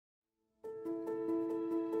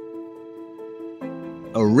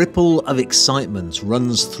A ripple of excitement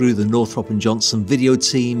runs through the Northrop & Johnson video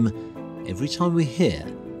team every time we hear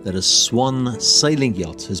that a Swan sailing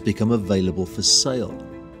yacht has become available for sale.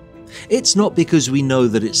 It's not because we know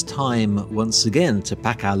that it's time once again to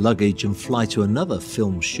pack our luggage and fly to another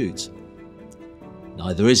film shoot.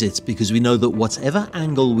 Neither is it because we know that whatever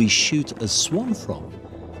angle we shoot a Swan from,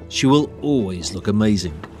 she will always look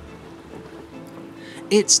amazing.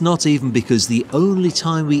 It's not even because the only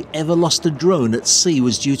time we ever lost a drone at sea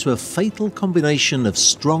was due to a fatal combination of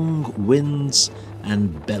strong winds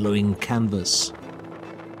and bellowing canvas.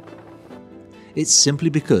 It's simply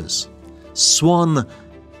because Swan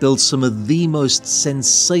builds some of the most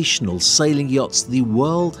sensational sailing yachts the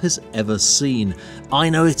world has ever seen. I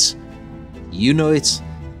know it, you know it,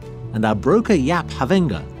 and our broker Jaap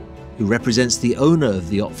Havenga, who represents the owner of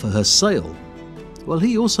the yacht for her sale, well,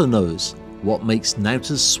 he also knows what makes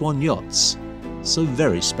Nautor's Swan yachts so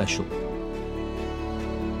very special.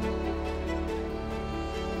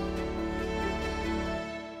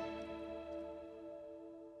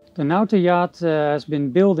 The Nautor yacht has been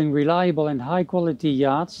building reliable and high quality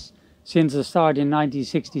yachts since the start in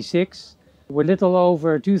 1966, with little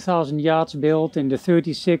over 2,000 yachts built in the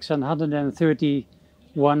 36 and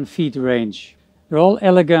 131 feet range. They're all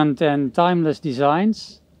elegant and timeless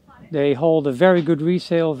designs. They hold a very good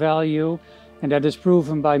resale value, and that is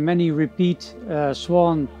proven by many repeat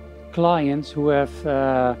Swan clients who have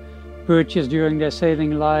purchased during their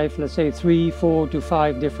sailing life, let's say 3, 4 to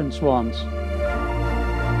 5 different Swans.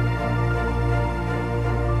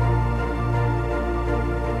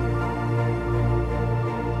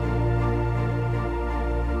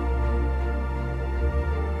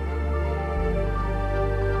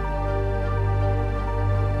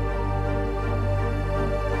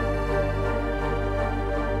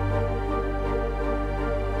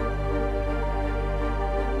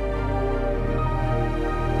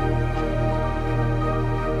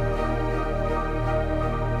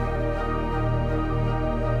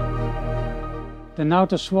 The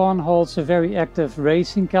Nautor's Swan holds a very active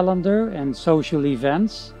racing calendar and social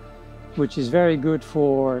events, which is very good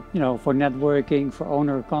for, for networking, for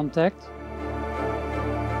owner contact.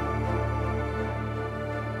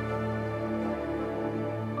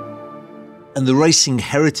 And the racing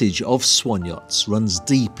heritage of Swan yachts runs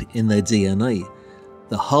deep in their DNA.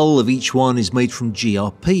 The hull of each one is made from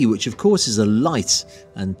GRP, which of course is a light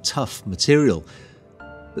and tough material.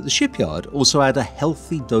 But the shipyard also had a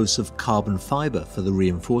healthy dose of carbon fibre for the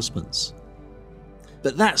reinforcements.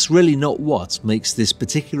 But that's really not what makes this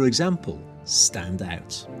particular example stand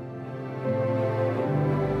out.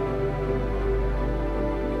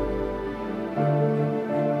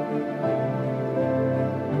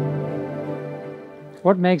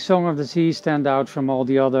 What makes Song of the Sea stand out from all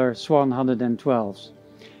the other Swan 112s?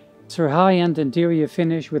 It's her high-end interior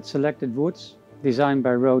finish with selected woods, designed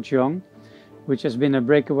by Roach Young, which has been a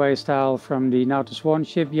breakaway style from the Nautor's Swan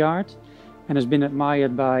shipyard and has been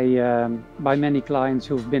admired by many clients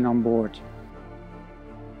who've been on board.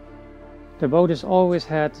 The boat has always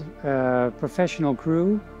had a professional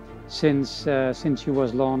crew since she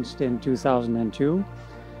was launched in 2002.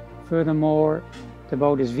 Furthermore, the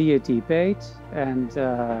boat is VAT paid and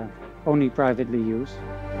only privately used.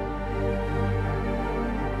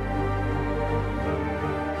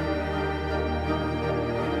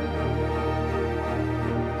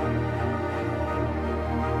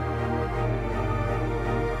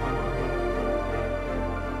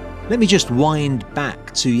 Let me just wind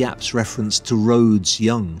back to Jaap's reference to Roach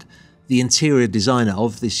Young, the interior designer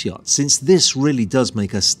of this yacht, since this really does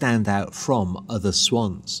make her stand out from other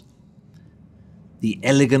Swans. The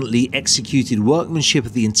elegantly executed workmanship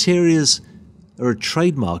of the interiors are a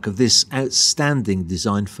trademark of this outstanding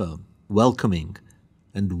design firm. Welcoming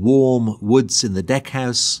and warm woods in the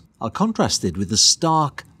deckhouse are contrasted with the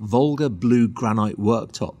stark Volga blue granite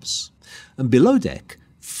worktops. And below deck,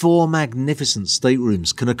 4 magnificent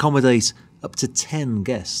staterooms can accommodate up to 10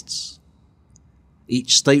 guests.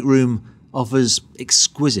 Each stateroom offers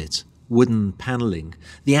exquisite wooden panelling.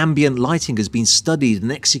 The ambient lighting has been studied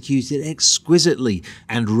and executed exquisitely,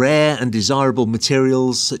 and rare and desirable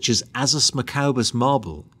materials such as Azus Macaubus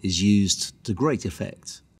marble is used to great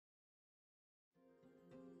effect.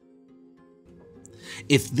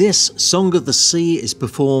 If this Song of the Sea is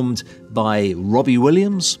performed by Robbie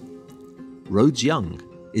Williams, Roach Young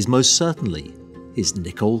is most certainly his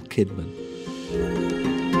Nicole Kidman.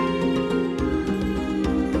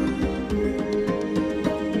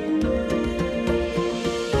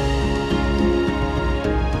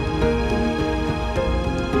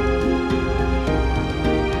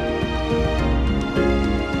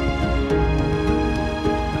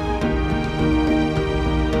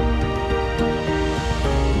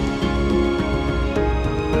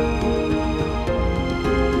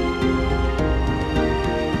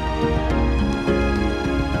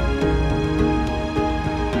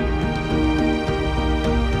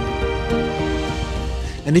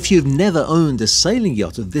 And if you've never owned a sailing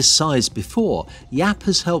yacht of this size before, Jaap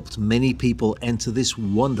has helped many people enter this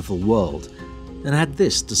wonderful world and had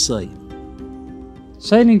this to say.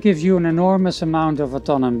 Sailing gives you an enormous amount of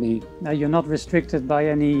autonomy. You're not restricted by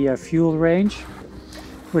any fuel range.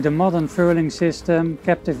 With a modern furling system,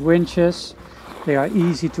 captive winches, they are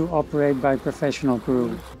easy to operate by professional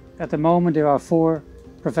crew. At the moment there are 4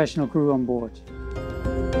 professional crew on board.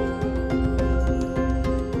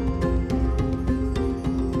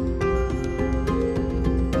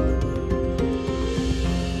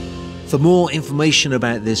 For more information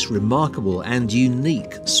about this remarkable and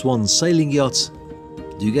unique Swan sailing yacht,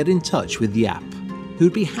 do get in touch with Jaap,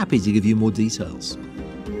 who'd be happy to give you more details.